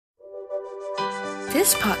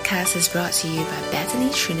This podcast is brought to you by Bethany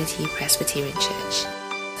Trinity Presbyterian Church.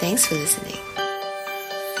 Thanks for listening.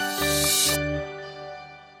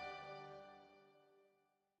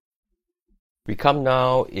 We come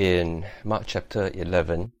now in Mark chapter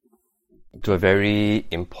 11 to a very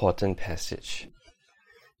important passage.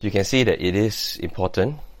 You can see that it is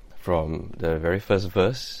important from the very first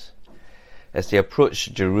verse. As they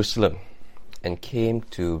approached Jerusalem and came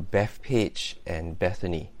to Bethpage and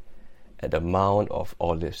Bethany at the Mount of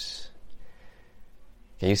Olives.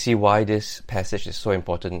 Can you see why this passage is so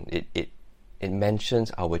important? It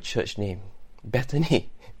mentions our church name,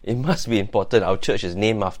 Bethany. It must be important. Our church is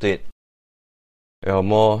named after it. Well,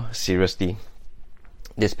 more seriously,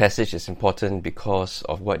 this passage is important because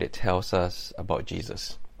of what it tells us about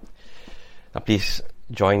Jesus. Now please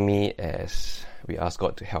join me as we ask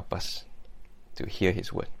God to help us to hear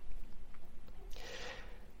His word.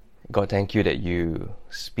 God, thank you that you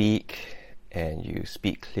speak and you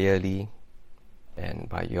speak clearly, and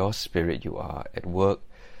by your Spirit you are at work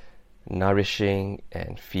nourishing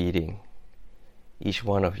and feeding each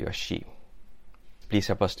one of your sheep. Please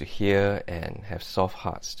help us to hear and have soft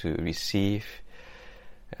hearts to receive,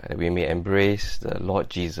 that we may embrace the Lord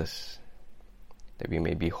Jesus, that we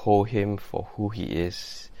may behold Him for who He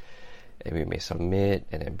is, and we may submit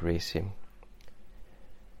and embrace Him.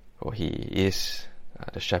 For He is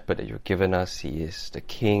the shepherd that you've given us. He is the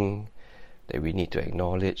King that we need to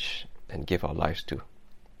acknowledge and give our lives to.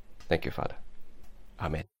 Thank you, Father.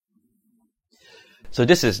 Amen. So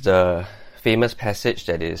this is the famous passage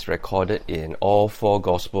that is recorded in all four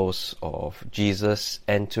Gospels of Jesus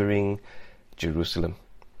entering Jerusalem.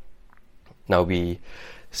 Now we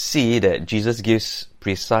see that Jesus gives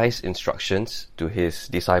precise instructions to His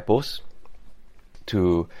disciples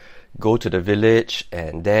to go to the village,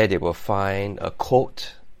 and there they will find a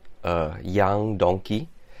colt, a young donkey,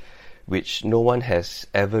 which no one has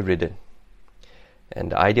ever ridden.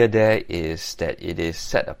 And the idea there is that it is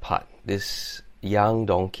set apart. This young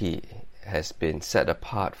donkey has been set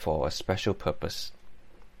apart for a special purpose.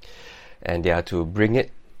 And they are to bring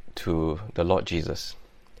it to the Lord Jesus.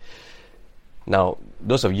 Now,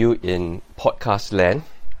 those of you in podcast land,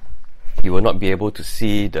 you will not be able to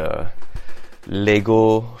see the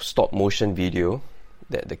Lego stop motion video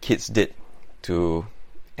that the kids did to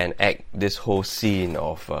enact this whole scene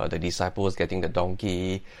of the disciples getting the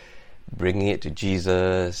donkey, bringing it to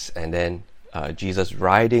Jesus, and then Jesus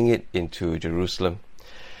riding it into Jerusalem,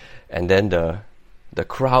 and then the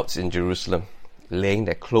crowds in Jerusalem laying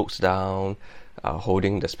their cloaks down,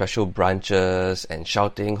 holding the special branches and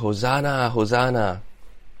shouting, "Hosanna, Hosanna."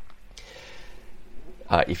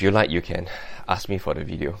 If you like, you can ask me for the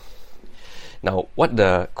video. Now, what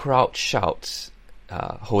the crowd shouts,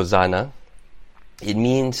 Hosanna, it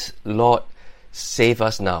means, Lord, save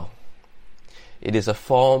us now. It is a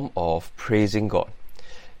form of praising God.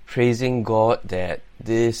 Praising God that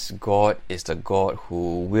this God is the God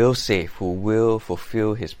who will save, who will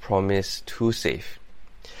fulfill His promise to save.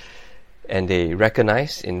 And they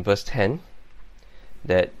recognize in verse 10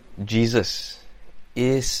 that Jesus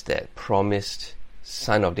is that promised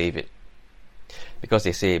Son of David. Because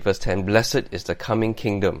they say, verse 10, "Blessed is the coming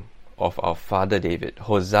kingdom of our father David.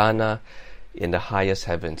 Hosanna in the highest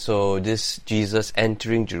heaven." So this Jesus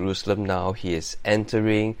entering Jerusalem now, He is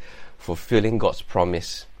entering, fulfilling God's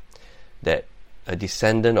promise that a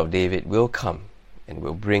descendant of David will come and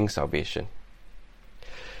will bring salvation.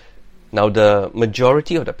 Now the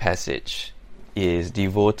majority of the passage is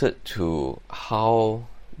devoted to how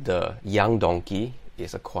the young donkey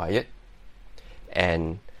is acquired,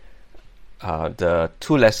 and the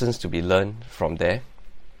two lessons to be learned from there.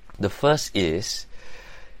 The first is,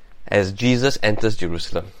 as Jesus enters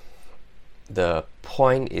Jerusalem, the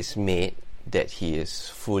point is made that He is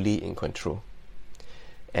fully in control.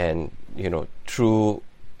 And, through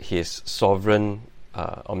His sovereign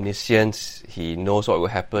omniscience, He knows what will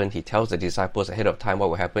happen. He tells the disciples ahead of time what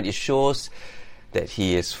will happen. It shows that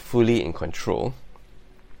He is fully in control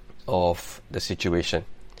of the situation.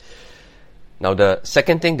 Now, the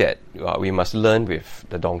second thing that we must learn with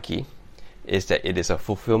the donkey is that it is a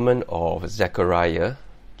fulfillment of Zechariah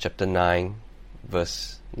chapter 9,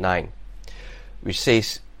 verse 9, which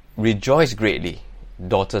says, "Rejoice greatly,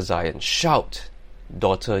 daughter Zion. Shout,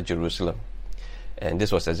 daughter Jerusalem." And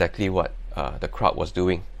this was exactly what the crowd was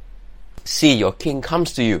doing. "See, your king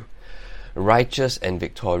comes to you, righteous and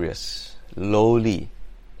victorious, lowly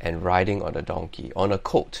and riding on a donkey, on a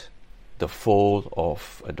colt, the foal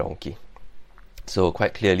of a donkey." So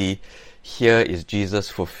quite clearly, here is Jesus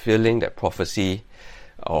fulfilling that prophecy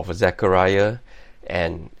of Zechariah,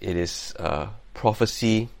 and it is a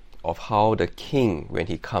prophecy of how the king, when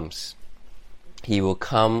he comes, He will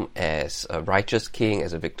come as a righteous king,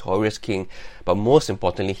 as a victorious king, but most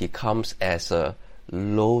importantly, he comes as a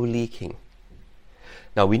lowly king.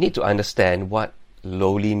 Now, we need to understand what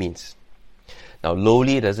lowly means. Now,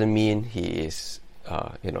 lowly doesn't mean he is,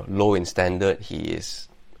 low in standard. He is,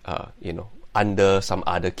 under some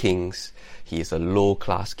other kings. He is a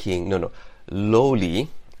low-class king. No. Lowly,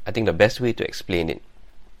 I think the best way to explain it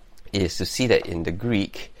is to see that in the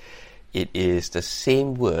Greek, it is the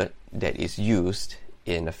same word that is used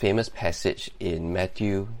in a famous passage in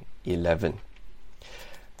Matthew 11.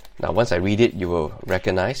 Now, once I read it, you will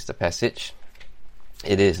recognize the passage.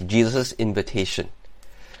 It is Jesus' invitation,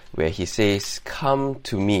 where he says, "Come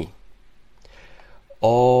to me,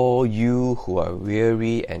 all you who are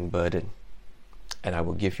weary and burdened, and I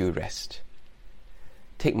will give you rest.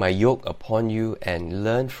 Take my yoke upon you and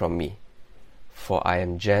learn from me, for I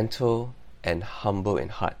am gentle and humble in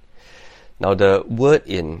heart." Now, the word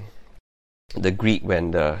in the Greek,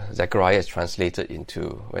 when the Zechariah is translated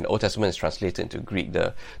into, when the Old Testament is translated into Greek,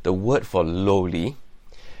 the word for lowly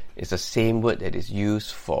is the same word that is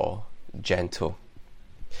used for gentle.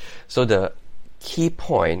 So the key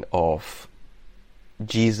point of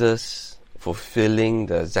Jesus fulfilling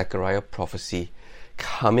the Zechariah prophecy,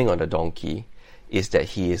 coming on the donkey, is that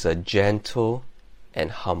he is a gentle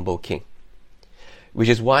and humble king, which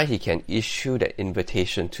is why he can issue that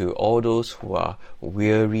invitation to all those who are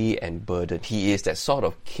weary and burdened. He is that sort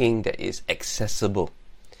of king that is accessible,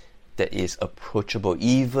 that is approachable,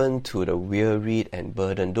 even to the wearied and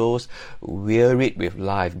burdened, those wearied with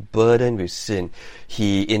life, burdened with sin.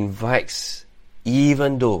 He invites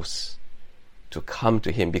even those to come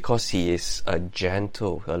to him because he is a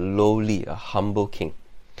gentle, a lowly, a humble king.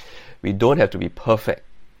 We don't have to be perfect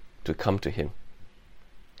to come to him.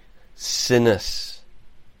 Sinners,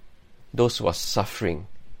 those who are suffering,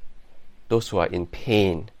 those who are in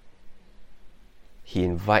pain, he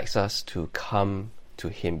invites us to come to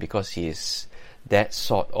him because he is that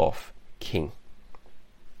sort of king.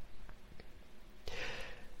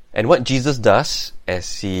 And what Jesus does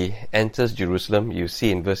as he enters Jerusalem, you see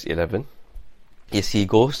in verse 11, is he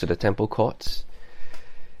goes to the temple courts.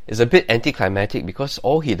 It's a bit anticlimactic because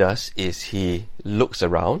all he does is he looks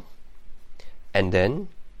around and then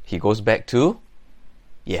he goes back to,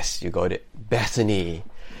 yes, you got it, Bethany,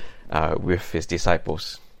 with his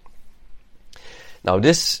disciples. Now,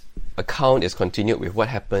 this account is continued with what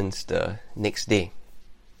happens the next day.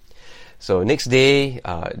 So next day,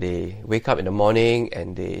 they wake up in the morning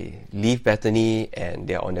and they leave Bethany and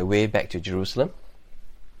they're on their way back to Jerusalem.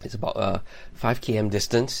 It's about a 5 km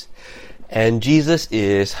distance. And Jesus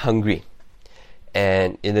is hungry.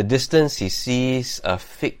 And in the distance, he sees a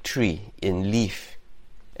fig tree in leaf.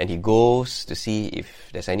 And he goes to see if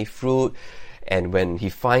there's any fruit. And when he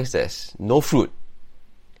finds there's no fruit,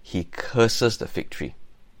 he curses the fig tree.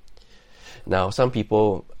 Now, some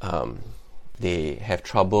people, they have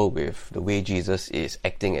trouble with the way Jesus is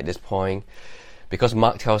acting at this point, because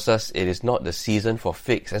Mark tells us it is not the season for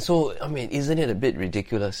figs. And so, isn't it a bit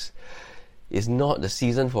ridiculous? It's not the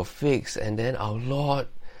season for figs, and then our Lord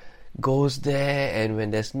goes there, and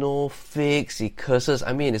when there's no figs, he curses.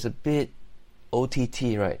 It's a bit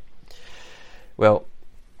OTT, right? Well,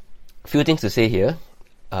 a few things to say here.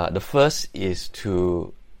 The first is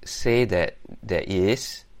to say that there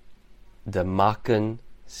is the Markan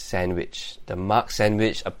sandwich. The Mark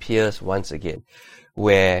sandwich appears once again,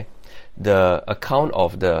 where the account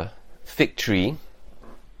of the fig tree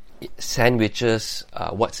sandwiches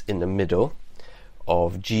what's in the middle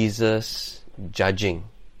of Jesus judging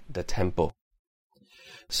the temple.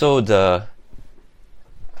 So the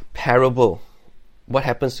parable, what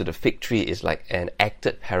happens to the fig tree, is like an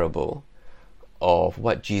acted parable of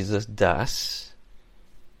what Jesus does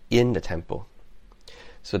in the temple.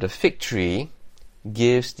 So the fig tree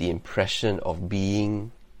gives the impression of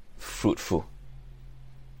being fruitful,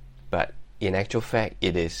 but in actual fact,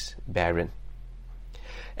 it is barren.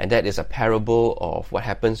 And that is a parable of what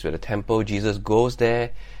happens with the temple. Jesus goes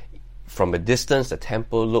there. From a distance, the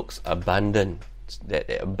temple looks abundant,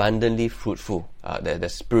 abundantly fruitful, the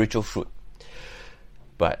spiritual fruit.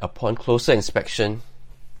 But upon closer inspection,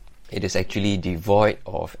 it is actually devoid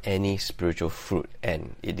of any spiritual fruit,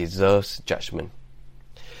 and it deserves judgment.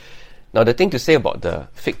 Now, the thing to say about the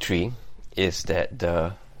fig tree is that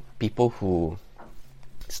the people who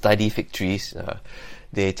study fig trees,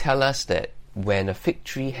 they tell us that when a fig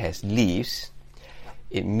tree has leaves,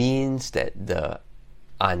 it means that the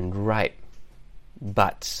unripe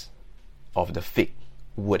buds of the fig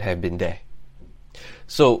would have been there.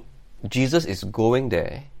 So Jesus is going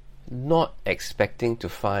there not expecting to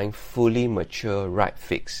find fully mature ripe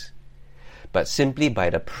figs, but simply by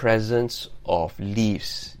the presence of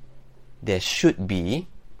leaves, there should be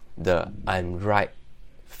the unripe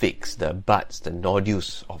figs, the buds, the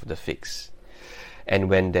nodules of the figs. And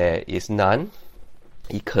when there is none,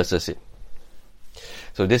 he curses it.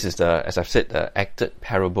 So this is the, as I've said, the acted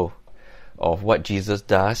parable of what Jesus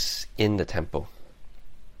does in the temple.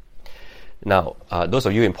 Now, those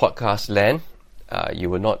of you in podcast land, you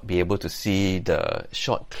will not be able to see the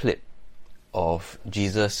short clip of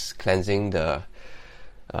Jesus cleansing the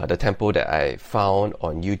temple that I found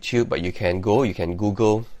on YouTube, but you can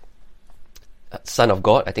Google Son of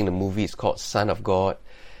God. I think the movie is called Son of God.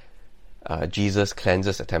 Jesus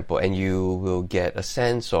cleanses the temple, and you will get a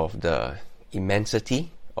sense of the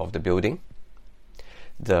immensity of the building,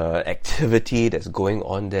 the activity that's going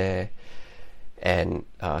on there, and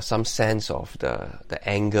some sense of the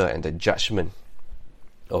anger and the judgment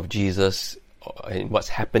of Jesus in what's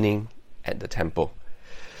happening at the temple.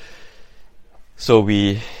 So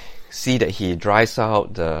we see that he drives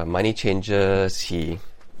out the money changers, he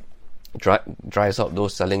drives out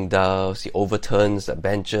those selling doves, he overturns the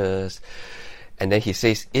benches, and then he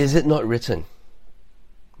says, "Is it not written,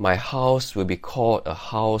 my house will be called a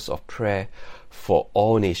house of prayer for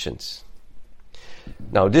all nations?"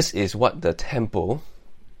 Now this is what the temple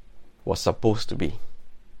was supposed to be.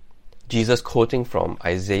 Jesus quoting from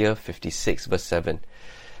Isaiah 56 verse 7.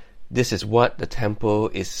 This is what the temple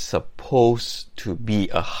is supposed to be,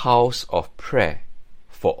 a house of prayer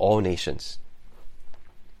for all nations.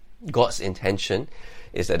 God's intention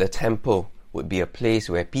is that the temple would be a place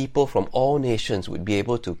where people from all nations would be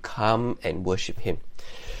able to come and worship him.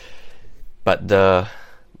 But the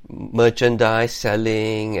merchandise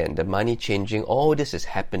selling and the money changing, all this is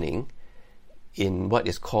happening in what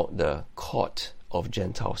is called the court of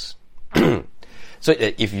Gentiles. So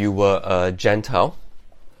if you were a Gentile,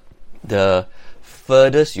 the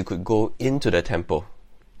furthest you could go into the temple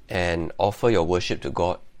and offer your worship to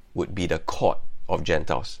God would be the court of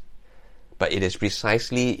Gentiles. But it is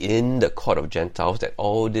precisely in the court of Gentiles that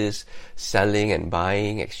all this selling and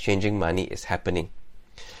buying, exchanging money is happening.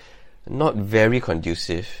 Not very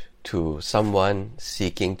conducive to someone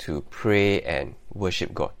seeking to pray and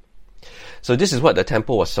worship God. So this is what the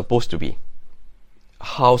temple was supposed to be, a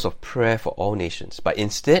house of prayer for all nations. But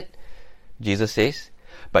instead, Jesus says,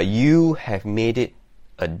 "But you have made it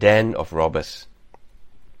a den of robbers."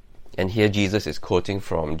 And here Jesus is quoting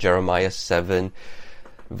from Jeremiah 7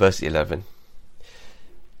 verse 11.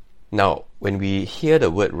 Now, when we hear the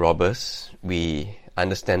word robbers, we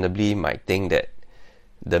understandably might think that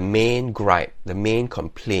the main gripe, the main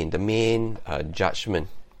complaint, the main judgment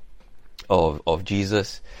of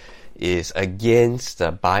Jesus is against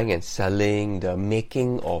the buying and selling, the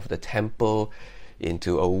making of the temple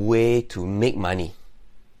into a way to make money.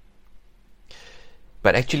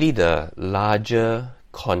 But actually the larger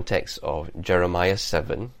context of Jeremiah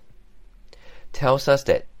 7 tells us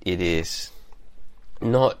that it is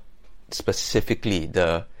not specifically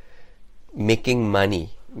the making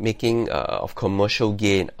money, making of commercial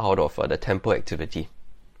gain out of the temple activity.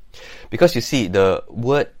 Because you see, the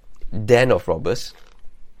word den of robbers,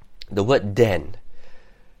 the word den,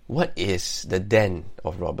 what is the den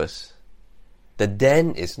of robbers? The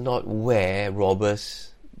den is not where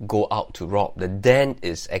robbers go out to rob. The den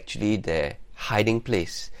is actually their hiding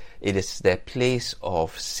place. It is their place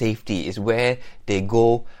of safety. It's where they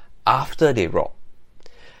go after they rob.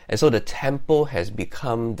 And so the temple has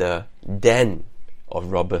become the den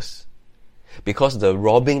of robbers, because the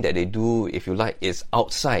robbing that they do, if you like, is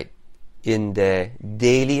outside in their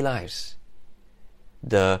daily lives.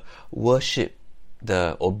 The worship,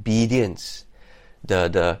 the obedience,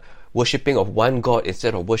 the worshipping of one God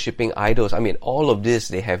instead of worshipping idols. I mean, all of this,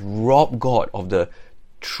 they have robbed God of the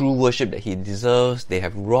true worship that he deserves. They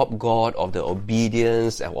have robbed God of the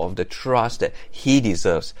obedience, of the trust that he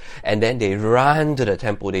deserves. And then they run to the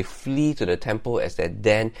temple, they flee to the temple as their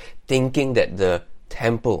den, thinking that the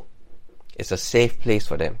temple is a safe place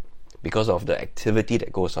for them because of the activity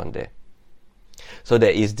that goes on there. So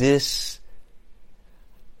there is this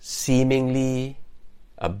seemingly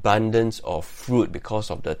abundance of fruit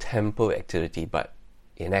because of the temple activity, but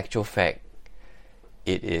in actual fact,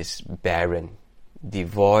 it is barren,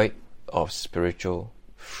 devoid of spiritual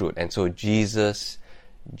fruit. And so Jesus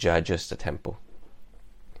judges the temple.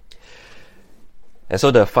 And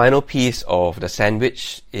so the final piece of the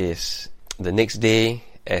sandwich is the next day,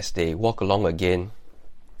 as they walk along again,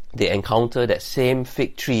 they encounter that same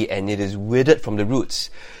fig tree and it is withered from the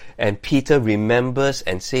roots. And Peter remembers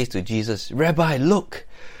and says to Jesus, "Rabbi, look,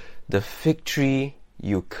 the fig tree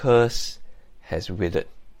you curse has withered."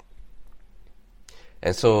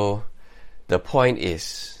 And so the point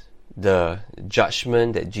is, the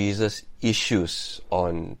judgment that Jesus issues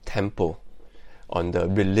on temple, on the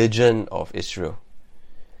religion of Israel,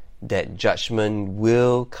 that judgment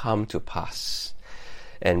will come to pass.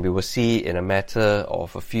 And we will see in a matter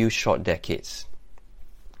of a few short decades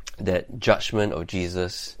that judgment of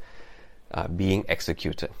Jesus being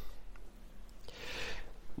executed.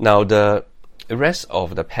 Now the rest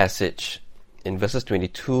of the passage in verses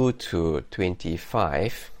 22 to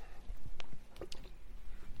 25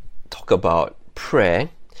 talk about prayer,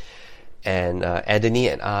 and Adony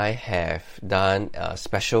and I have done a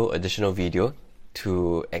special additional video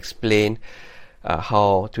to explain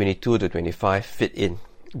how 22 to 25 fit in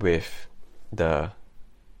with the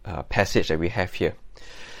passage that we have here.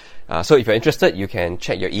 So if you're interested, you can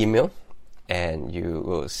check your email and you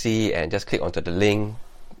will see, and just click onto the link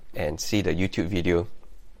and see the YouTube video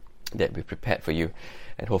that we prepared for you,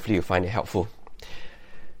 and hopefully you'll find it helpful.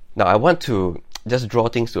 Now I want to just draw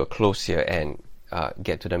things to a close here and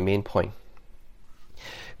get to the main point.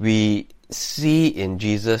 We see in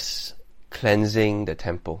Jesus cleansing the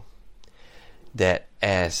temple that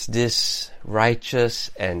as this righteous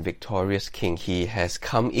and victorious king, he has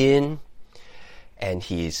come in and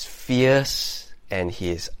he is fierce and he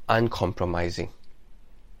is uncompromising.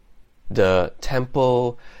 The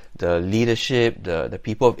temple, the leadership, the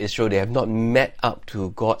people of Israel, they have not met up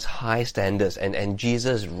to God's high standards, and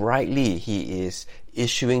Jesus rightly, he is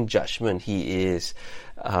issuing judgment, he is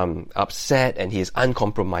upset, and he is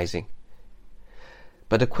uncompromising.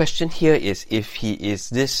 But the question here is, if he is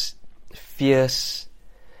this fierce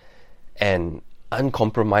and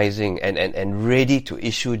uncompromising and ready to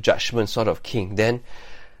issue judgment sort of king, then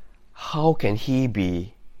how can he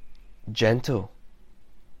be gentle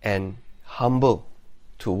and humble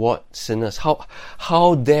toward sinners?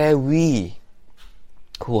 How dare we,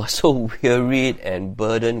 who are so wearied and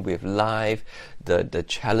burdened with life, the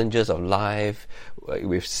challenges of life,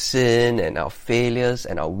 with sin and our failures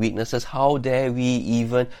and our weaknesses, how dare we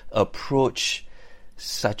even approach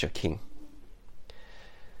such a king?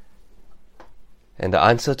 And the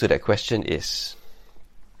answer to that question is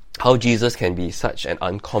how Jesus can be such an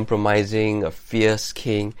uncompromising, a fierce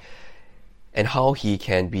king, and how he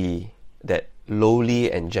can be that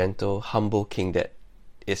lowly and gentle, humble king that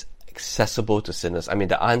is accessible to sinners. I mean,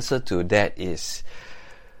 the answer to that is,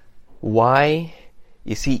 why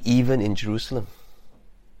is he even in Jerusalem?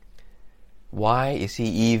 Why is he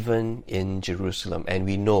even in Jerusalem? And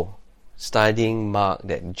we know, studying Mark,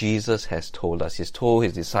 that Jesus has told us, he's told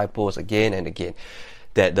his disciples again and again,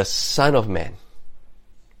 that the Son of Man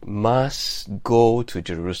must go to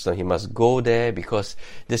Jerusalem. He must go there because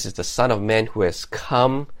this is the Son of Man who has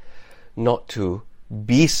come not to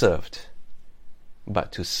be served,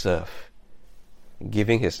 but to serve,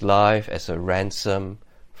 giving his life as a ransom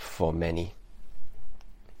for many.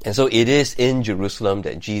 And so it is in Jerusalem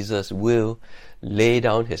that Jesus will lay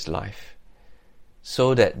down his life,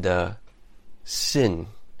 so that the sin,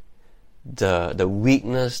 the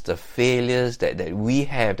weakness, the failures that we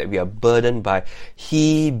have, that we are burdened by,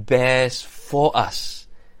 he bears for us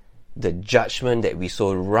the judgment that we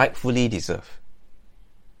so rightfully deserve,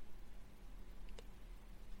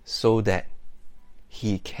 so that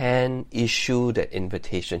he can issue that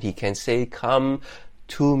invitation. He can say, "Come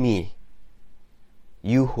to me,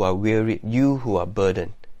 you who are weary, you who are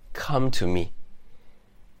burdened, come to me.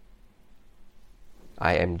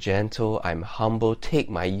 I am gentle, I am humble, take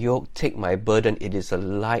my yoke, take my burden, it is a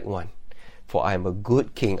light one. For I am a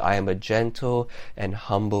good king, I am a gentle and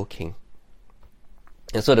humble king."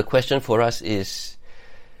 And so the question for us is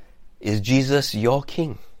Jesus your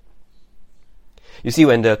king? You see,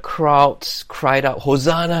 when the crowds cried out,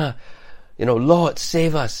 "Hosanna, Lord,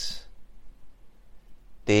 save us,"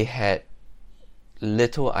 they had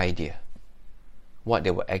little idea what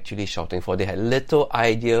they were actually shouting for. They had little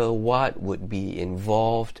idea what would be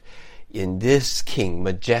involved in this king,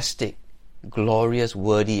 majestic, glorious,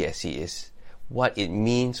 worthy as he is. What it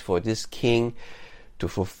means for this king to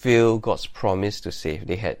fulfill God's promise to save.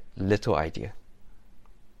 They had little idea.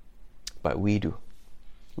 But we do.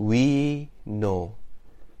 We know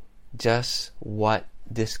just what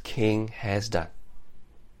this king has done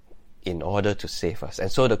in order to save us.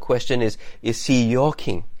 And so the question is he your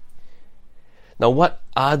king? Now, what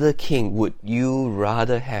other king would you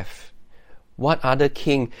rather have? What other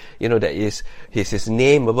king, that is his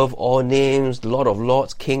name above all names, Lord of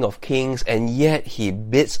Lords, King of Kings, and yet he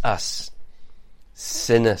bids us,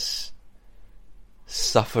 sinners,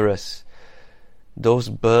 sufferers, those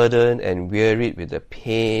burdened and wearied with the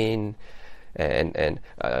pain and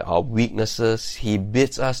our weaknesses, he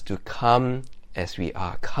bids us to come as we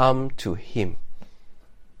are, come to him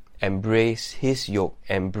embrace His yoke,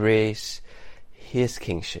 embrace His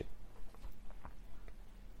kingship.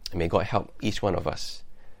 And may God help each one of us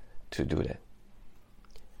to do that.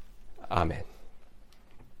 Amen.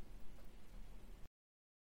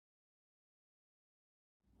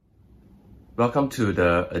 Welcome to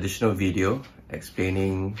the additional video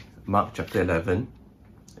explaining Mark chapter 11,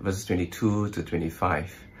 verses 22 to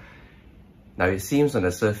 25. Now it seems on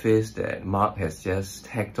the surface that Mark has just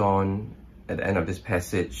tacked on at the end of this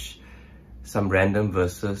passage some random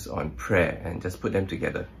verses on prayer and just put them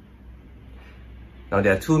together. Now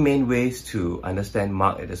there are two main ways to understand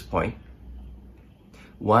Mark at this point.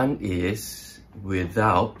 One is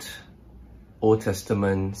without Old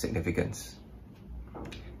Testament significance.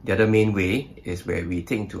 The other main way is where we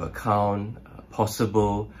take into account a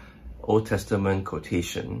possible Old Testament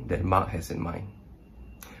quotation that Mark has in mind.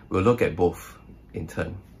 We'll look at both in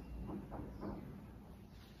turn.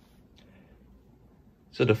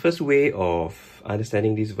 So the first way of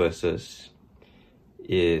understanding these verses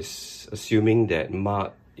is assuming that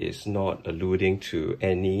Mark is not alluding to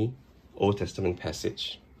any Old Testament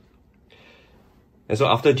passage. And so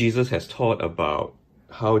after Jesus has taught about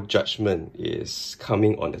how judgment is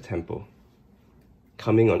coming on the temple,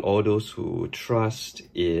 coming on all those who trust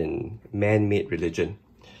in man-made religion,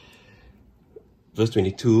 verse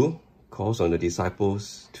 22 calls on the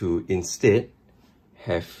disciples to instead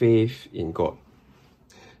have faith in God.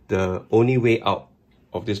 The only way out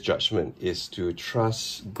of this judgment is to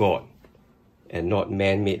trust God and not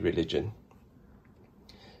man-made religion.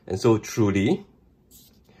 And so truly,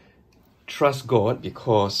 trust God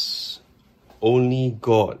because only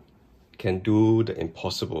God can do the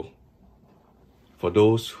impossible for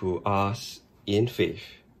those who ask in faith.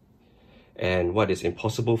 And what is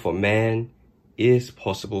impossible for man is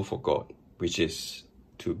possible for God, which is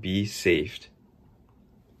to be saved.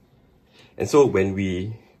 And so when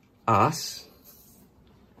we ask,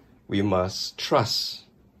 we must trust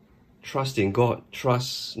in God,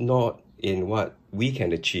 trust not in what we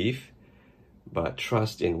can achieve, but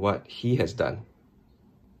trust in what He has done.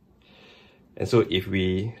 And so if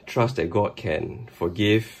we trust that God can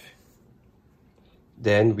forgive,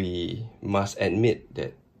 then we must admit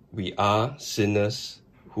that we are sinners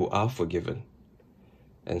who are forgiven.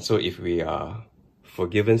 And so if we are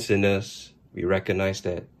forgiven sinners, we recognize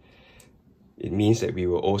that it means that we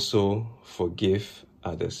will also forgive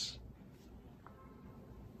others.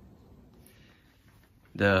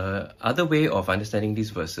 The other way of understanding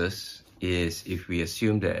these verses is if we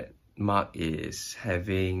assume that Mark is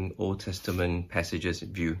having Old Testament passages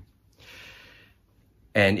in view.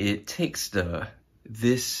 And it takes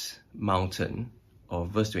this mountain of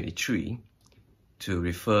verse 23 to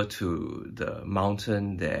refer to the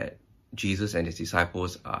mountain that Jesus and His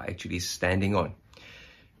disciples are actually standing on,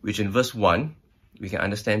 which in verse 1, we can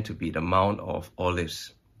understand to be the Mount of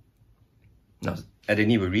Olives. Now,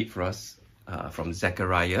 Adeni will read for us from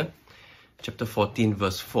Zechariah, chapter 14,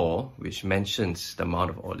 verse 4, which mentions the Mount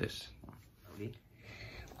of Olives.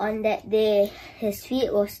 On that day, His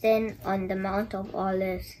feet will stand on the Mount of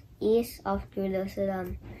Olives, east of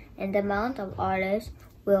Jerusalem, and the Mount of Olives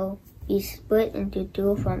will be split into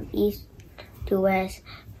two from east to west,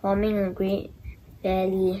 forming a great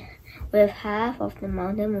valley, with half of the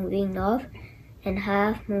mountain moving north and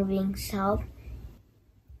half moving south.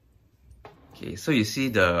 Okay, so you see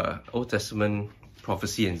the Old Testament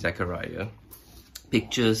prophecy in Zechariah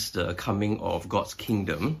pictures the coming of God's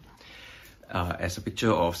kingdom as a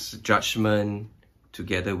picture of judgment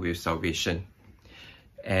together with salvation.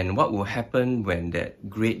 And what will happen when that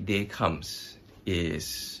great day comes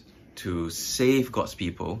is to save God's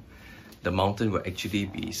people, the mountain will actually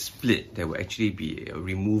be split. There will actually be a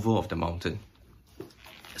removal of the mountain.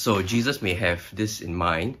 So Jesus may have this in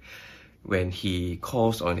mind when He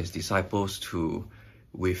calls on His disciples to,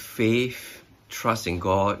 with faith, trust in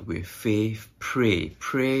God, with faith, pray,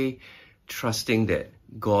 trusting that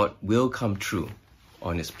God will come true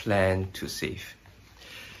on His plan to save.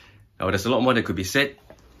 Now, there's a lot more that could be said,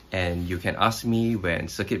 and you can ask me when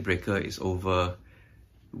Circuit Breaker is over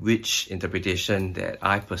which interpretation that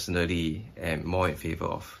I personally am more in favor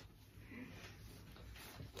of.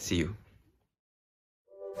 See you.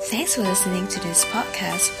 Thanks for listening to this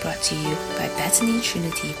podcast brought to you by Bethany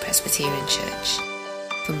Trinity Presbyterian Church.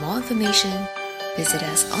 For more information, visit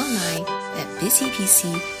us online at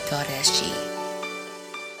busypc.sg.